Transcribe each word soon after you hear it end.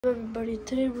Everybody,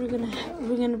 today we're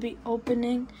gonna be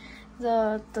opening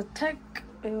the tech.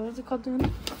 Wait, what is it called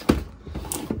again?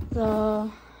 The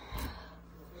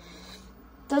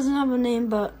doesn't have a name,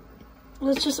 but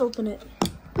let's just open it.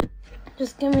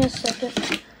 Just give me a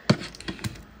second.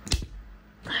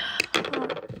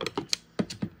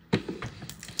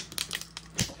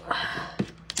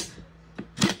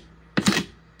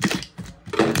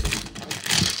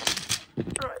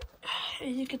 Alright, as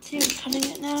you can see, I'm cutting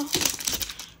it now.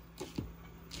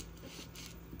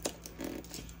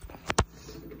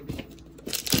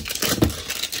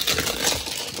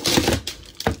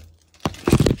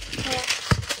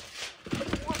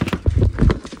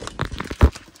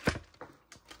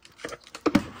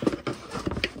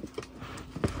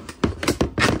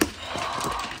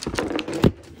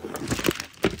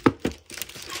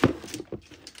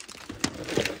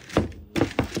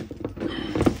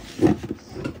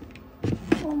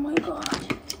 Oh my god.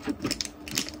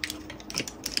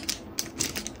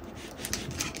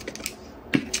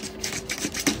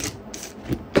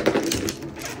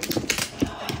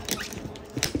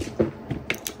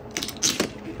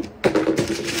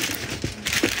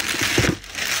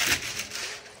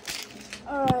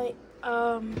 Alright,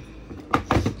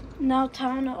 now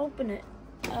time to open it.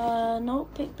 No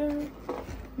paper.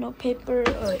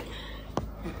 Alright.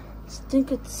 I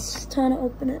think it's time to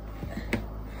open it.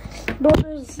 But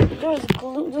there's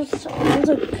glue. There's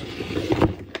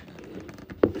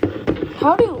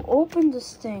how do you open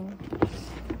this thing?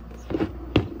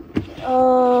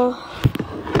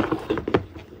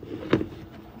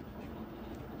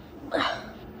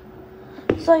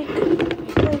 It's like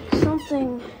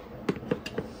something.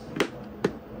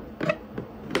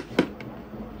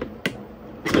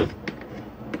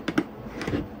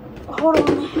 Hold on.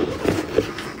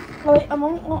 Wait, I'm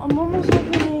almost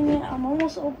opening it. I'm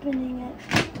almost opening it.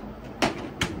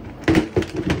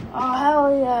 Oh,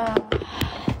 hell yeah.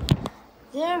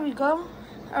 There we go.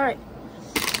 Alright.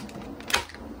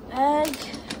 Egg.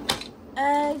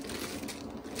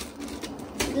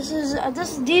 This is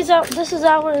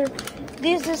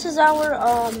our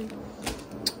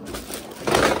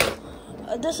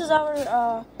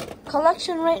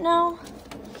collection right now.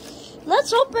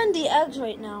 Let's open the eggs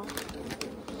right now.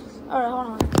 Alright, hold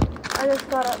on. I just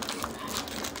gotta.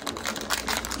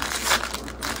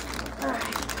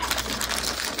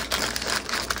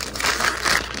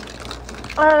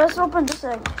 Alright, let's open this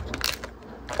egg.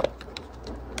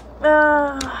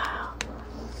 Come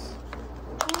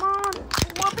on,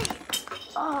 Whoopee.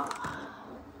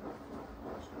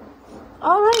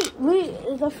 Alright,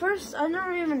 I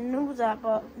never even knew that,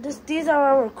 but these are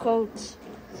our codes.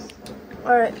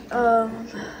 Alright,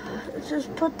 let's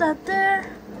just put that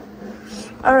there.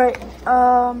 Alright,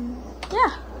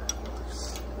 yeah.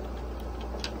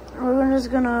 We're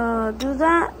just gonna do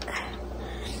that.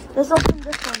 Let's open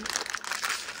this one.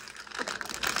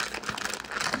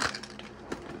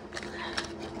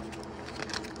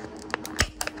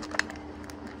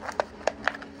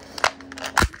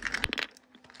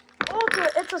 Okay,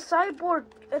 it's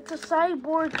a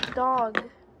cyborg dog.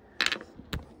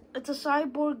 It's a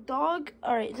cyborg dog.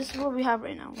 Alright, this is what we have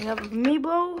right now. We have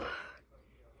Amiibo.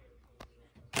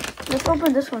 Let's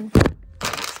open this one.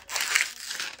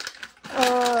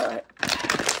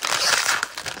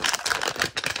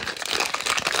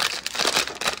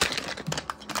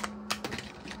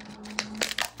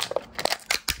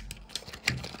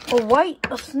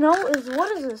 A snow is,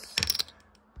 what is this?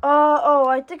 Oh,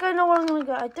 I think I know what I'm gonna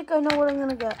get. I think I'm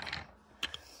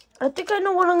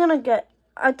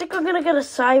gonna get a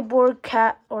cyborg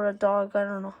cat or a dog. I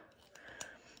don't know.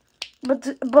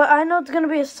 But I know it's gonna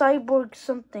be a cyborg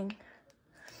something.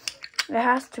 It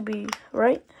has to be,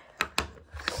 right?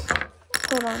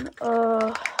 Hold on.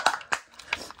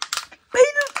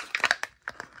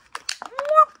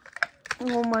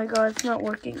 Oh my god, it's not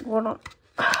working. Hold on.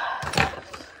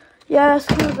 Yeah,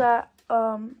 screw that.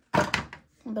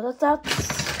 But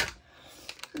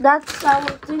that's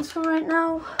our things for right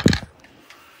now.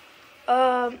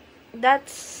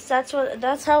 That's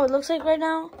how it looks like right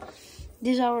now.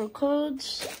 These are our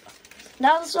codes.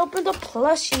 Now let's open the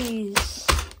plushies.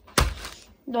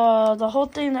 The whole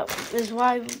thing that is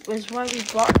why we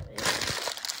bought it.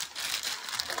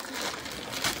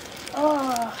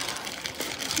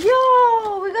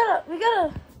 Yo,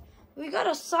 we got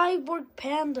a cyborg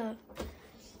panda.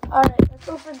 Alright, let's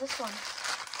open this one.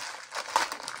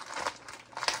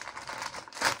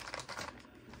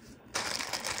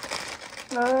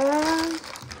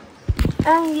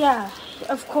 And yeah,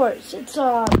 of course, it's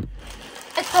a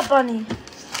bunny,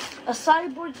 a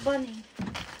cyborg bunny.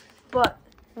 But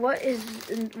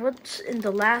what's in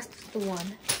the last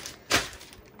one?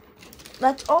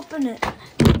 let's open it.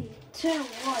 3, 2,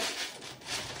 1.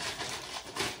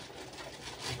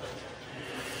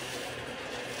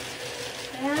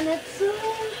 And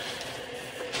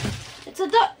it's a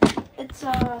duck. It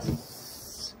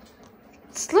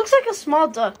looks like a small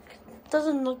duck. It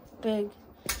doesn't look big.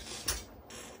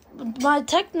 My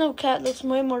Techno Cat looks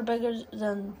way more bigger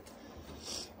than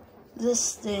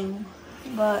this thing.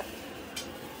 But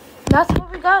that's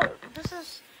what we got. This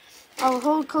is our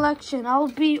whole collection. I'll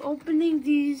be opening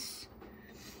these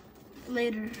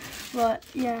later. But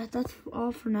yeah, that's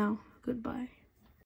all for now. Goodbye.